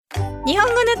日本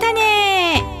語の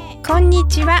種。こんに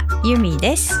ちは、ゆみ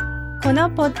です。この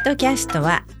ポッドキャスト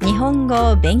は日本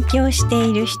語を勉強して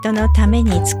いる人のため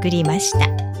に作りました。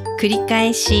繰り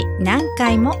返し何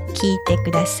回も聞いて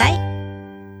ください。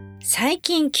最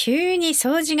近急に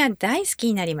掃除が大好き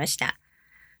になりました。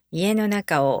家の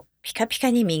中をピカピ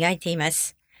カに磨いていま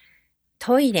す。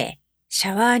トイレ、シ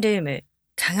ャワールーム、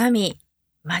鏡、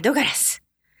窓ガラス。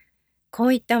こ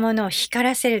ういったものを光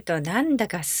らせるとなんだ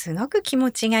かすごく気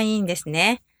持ちがいいんです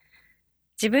ね。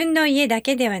自分の家だ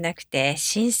けではなくて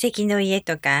親戚の家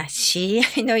とか知り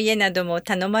合いの家なども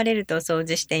頼まれると掃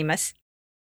除しています。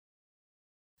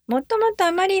もともと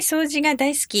あまり掃除が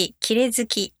大好き、綺麗好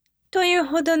きという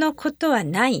ほどのことは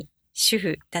ない主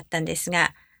婦だったんです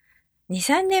が、2、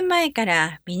3年前か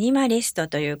らミニマリスト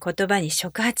という言葉に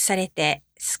触発されて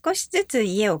少しずつ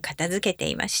家を片付けて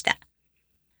いました。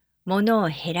物を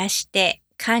減らして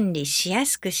管理しや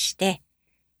すくして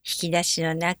引き出し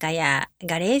の中や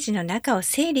ガレージの中を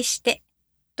整理して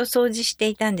と掃除して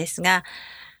いたんですが、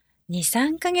2、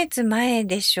3ヶ月前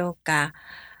でしょうか、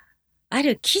あ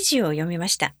る記事を読みま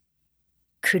した。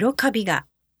黒カビが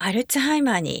アルツハイ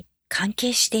マーに関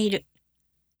係している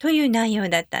という内容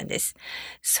だったんです。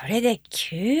それで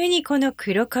急にこの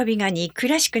黒カビが憎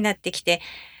らしくなってきて、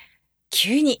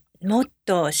急にもっ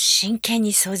と真剣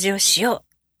に掃除をしよ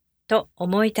うと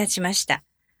思い立ちました。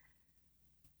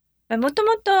もと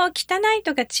もと汚い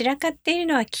とか散らかっている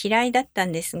のは嫌いだった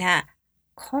んですが、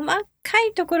細か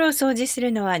いところを掃除す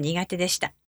るのは苦手でし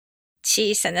た。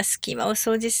小さな隙間を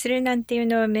掃除するなんていう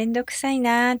のはめんどくさい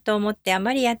なと思ってあ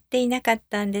まりやっていなかっ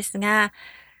たんですが、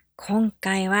今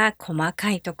回は細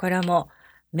かいところも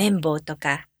綿棒と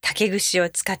か竹串を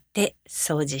使って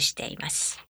掃除していま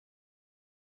す。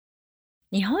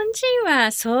日本人は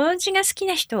掃除が好き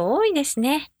な人多いです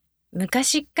ね。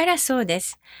昔からそうで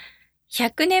す。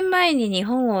100年前に日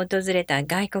本を訪れた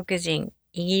外国人、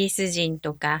イギリス人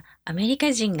とかアメリ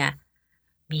カ人が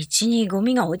道にゴ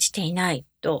ミが落ちていない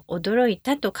と驚い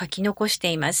たと書き残し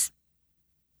ています。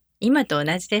今と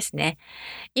同じですね。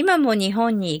今も日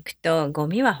本に行くとゴ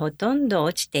ミはほとんど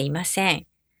落ちていません。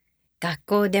学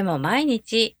校でも毎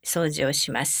日掃除を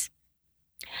します。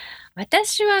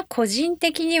私は個人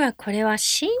的にはこれは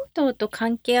神道と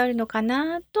関係あるのか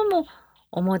なとも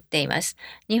思っています。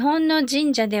日本の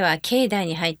神社では境内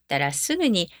に入ったらすぐ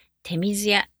に手水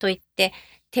屋といって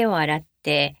手を洗っ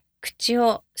て口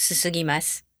をすすぎま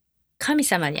す。神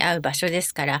様に会う場所で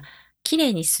すからきれ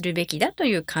いにするべきだと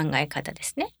いう考え方で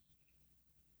すね。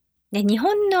で、日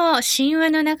本の神話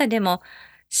の中でも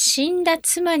死んだ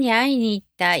妻に会いに行っ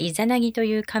たイザナギと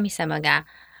いう神様が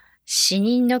死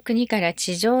人の国から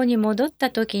地上に戻った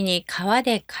時に川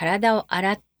で体を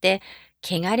洗って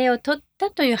汚れを取っ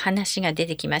たという話が出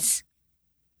てきます。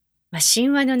神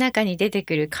話の中に出て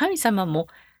くる神様も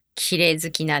綺麗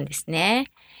好きなんですね。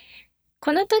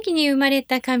この時に生まれ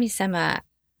た神様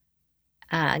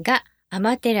が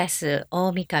天照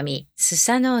大神、ス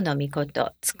サノオノミコ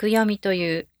ト、つくよみと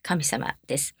いう神様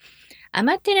です。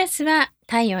天照は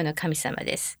太陽の神様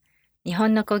です。日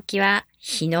本の国旗は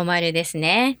日の丸です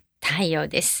ね。太陽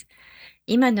です。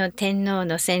今の天皇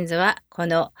の先祖はこ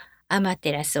の天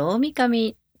照大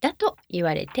神だと言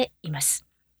われています。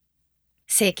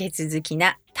清潔好き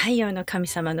な太陽の神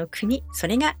様の国、そ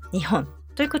れが日本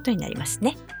ということになります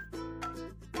ね。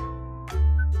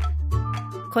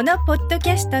このポッド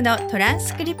キャストのトラン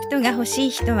スクリプトが欲しい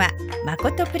人はま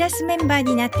ことプラスメンバー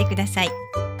になってください。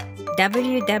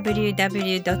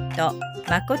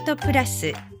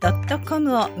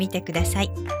www.makotoplus.com を見てくださ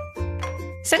い。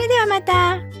それではま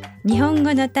た。日本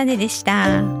語の種でし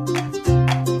た。